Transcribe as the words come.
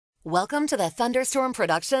Welcome to the ThunderStorm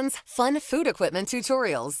Productions Fun Food Equipment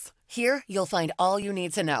Tutorials. Here, you'll find all you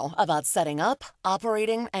need to know about setting up,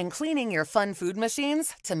 operating, and cleaning your fun food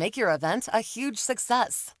machines to make your event a huge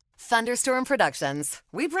success. ThunderStorm Productions.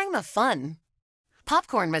 We bring the fun.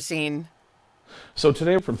 Popcorn machine. So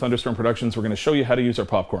today from ThunderStorm Productions, we're going to show you how to use our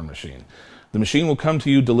popcorn machine. The machine will come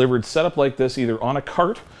to you delivered set up like this, either on a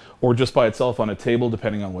cart or just by itself on a table,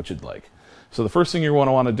 depending on what you'd like. So the first thing you're going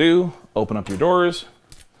to want to do, open up your doors.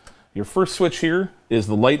 Your first switch here is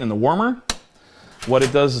the light and the warmer. What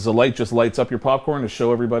it does is the light just lights up your popcorn to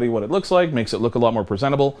show everybody what it looks like, makes it look a lot more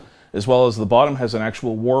presentable, as well as the bottom has an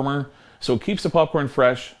actual warmer, so it keeps the popcorn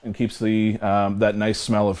fresh and keeps the that nice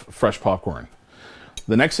smell of fresh popcorn.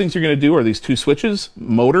 The next things you're going to do are these two switches,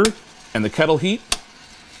 motor and the kettle heat.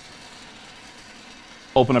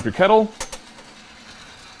 Open up your kettle,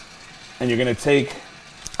 and you're going to take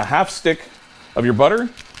a half stick of your butter,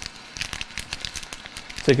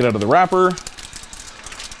 take it out of the wrapper,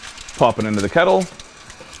 pop it into the kettle.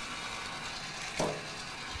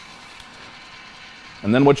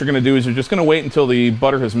 And then what you're going to do is you're just going to wait until the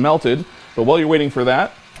butter has melted. But while you're waiting for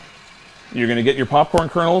that, you're going to get your popcorn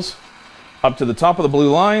kernels up to the top of the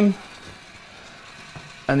blue line.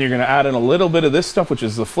 And you're going to add in a little bit of this stuff, which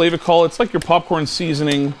is the Flavicol. It's like your popcorn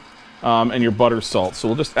seasoning and your butter salt. So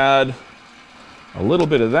we'll just add a little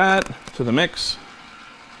bit of that to the mix.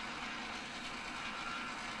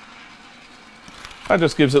 That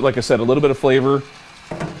just gives it, like I said, a little bit of flavor.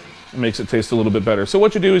 It makes it taste a little bit better. So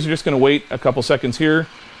what you do is you're just going to wait a couple seconds here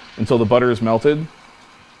until the butter is melted.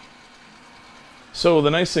 So the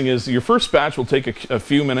nice thing is your first batch will take a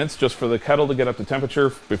few minutes just for the kettle to get up to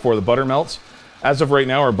temperature before the butter melts. As of right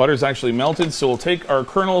now, our butter's actually melted, so we'll take our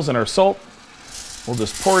kernels and our salt. We'll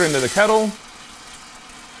just pour it into the kettle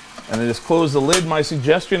and then just close the lid. My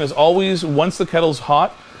suggestion is always, once the kettle's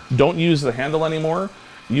hot, don't use the handle anymore.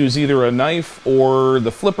 Use either a knife or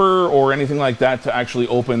the flipper or anything like that to actually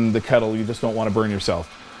open the kettle. You just don't want to burn yourself.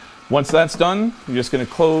 Once that's done, you're just going to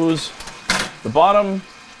close the bottom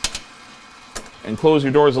and close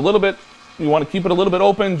your doors a little bit. You want to keep it a little bit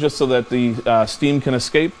open just so that the steam can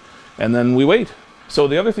escape, and then we wait. So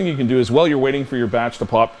the other thing you can do is, while you're waiting for your batch to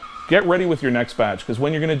pop, get ready with your next batch, because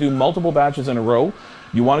when you're going to do multiple batches in a row,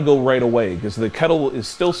 you want to go right away because the kettle is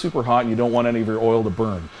still super hot and you don't want any of your oil to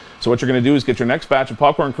burn. So what you're going to do is get your next batch of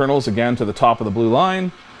popcorn kernels again to the top of the blue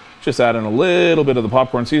line. Just add in a little bit of the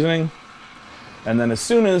popcorn seasoning. And then as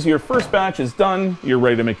soon as your first batch is done, you're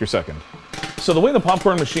ready to make your second. So the way the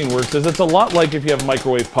popcorn machine works is it's a lot like if you have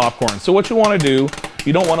microwave popcorn. So what you want to do,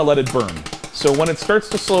 you don't want to let it burn. So when it starts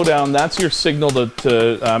to slow down, that's your signal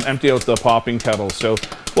to empty out the popping kettle. So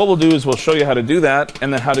what we'll do is we'll show you how to do that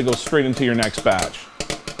and then how to go straight into your next batch.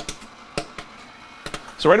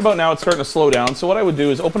 So right about now it's starting to slow down. So what I would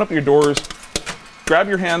do is open up your doors, grab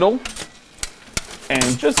your handle,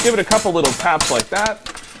 and just give it a couple little taps like that.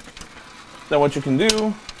 Then what you can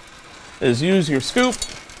do is use your scoop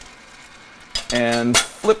and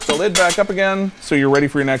flip the lid back up again so you're ready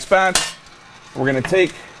for your next batch. We're going to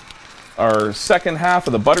take our second half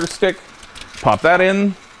of the butter stick, pop that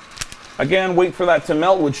in. Again, wait for that to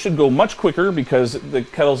melt, which should go much quicker because the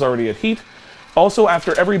kettle's already at heat. Also,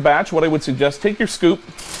 after every batch, what I would suggest, take your scoop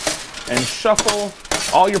and shuffle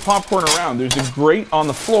all your popcorn around. There's a grate on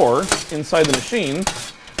the floor inside the machine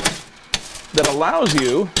that allows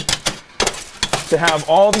you to have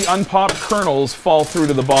all the unpopped kernels fall through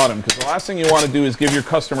to the bottom, because the last thing you want to do is give your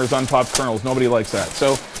customers unpopped kernels. Nobody likes that.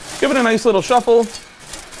 So give it a nice little shuffle.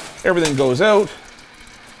 Everything goes out.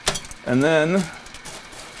 And then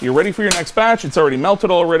you're ready for your next batch. It's already melted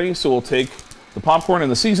already, so we'll take the popcorn and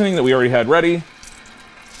the seasoning that we already had ready,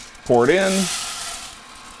 pour it in,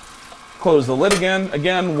 close the lid again.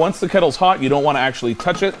 Again, once the kettle's hot, you don't want to actually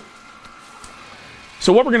touch it.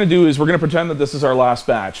 So what we're going to do is we're going to pretend that this is our last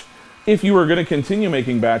batch. If you were going to continue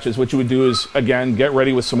making batches, what you would do is, again, get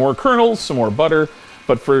ready with some more kernels, some more butter.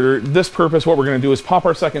 But for this purpose, what we're going to do is pop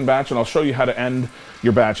our second batch, and I'll show you how to end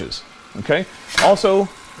your batches. Okay? Also,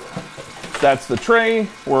 that's the tray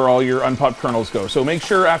where all your unpopped kernels go. So make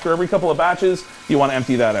sure after every couple of batches, you want to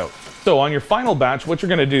empty that out. So on your final batch, what you're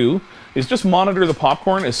going to do is just monitor the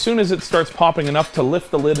popcorn. As soon as it starts popping enough to lift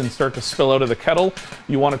the lid and start to spill out of the kettle,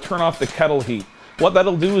 you want to turn off the kettle heat. What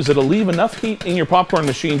that'll do is it'll leave enough heat in your popcorn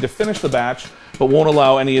machine to finish the batch, but won't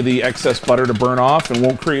allow any of the excess butter to burn off and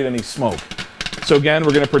won't create any smoke. So again,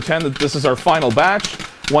 we're going to pretend that this is our final batch.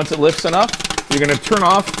 Once it lifts enough, you're going to turn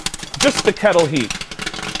off just the kettle heat.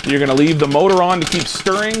 You're going to leave the motor on to keep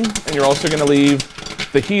stirring, and you're also going to leave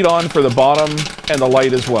the heat on for the bottom and the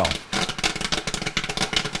light as well.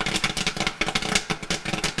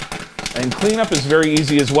 And cleanup is very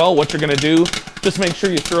easy as well. What you're going to do Just make sure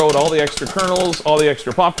you throw out all the extra kernels, all the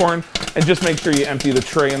extra popcorn, and just make sure you empty the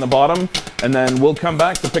tray in the bottom, and then we'll come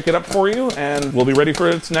back to pick it up for you, and we'll be ready for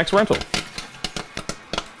its next rental.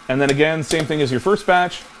 And then again, same thing as your first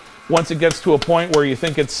batch. Once it gets to a point where you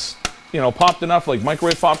think it's, popped enough, like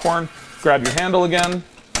microwave popcorn, grab your handle again,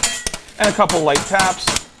 and a couple light taps.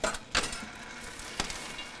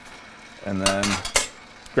 And then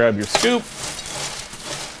grab your scoop,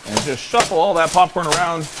 and just shuffle all that popcorn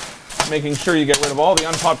around, making sure you get rid of all the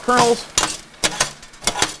unpopped kernels.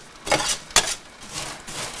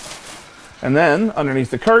 And then,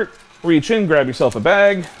 underneath the cart, reach in, grab yourself a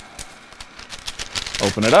bag,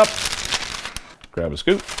 open it up, grab a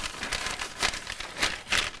scoop,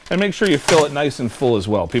 and make sure you fill it nice and full as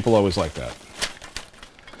well. People always like that.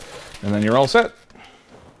 And then you're all set.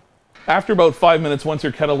 After about 5 minutes, once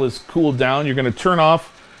your kettle is cooled down, you're going to turn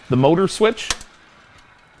off the motor switch,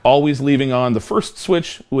 always leaving on the first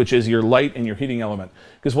switch, which is your light and your heating element.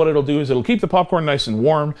 Because what it'll do is it'll keep the popcorn nice and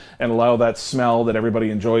warm and allow that smell that everybody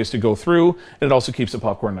enjoys to go through, and it also keeps the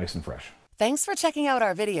popcorn nice and fresh. Thanks for checking out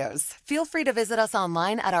our videos. Feel free to visit us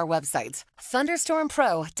online at our website,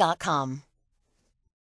 ThunderStormPro.com.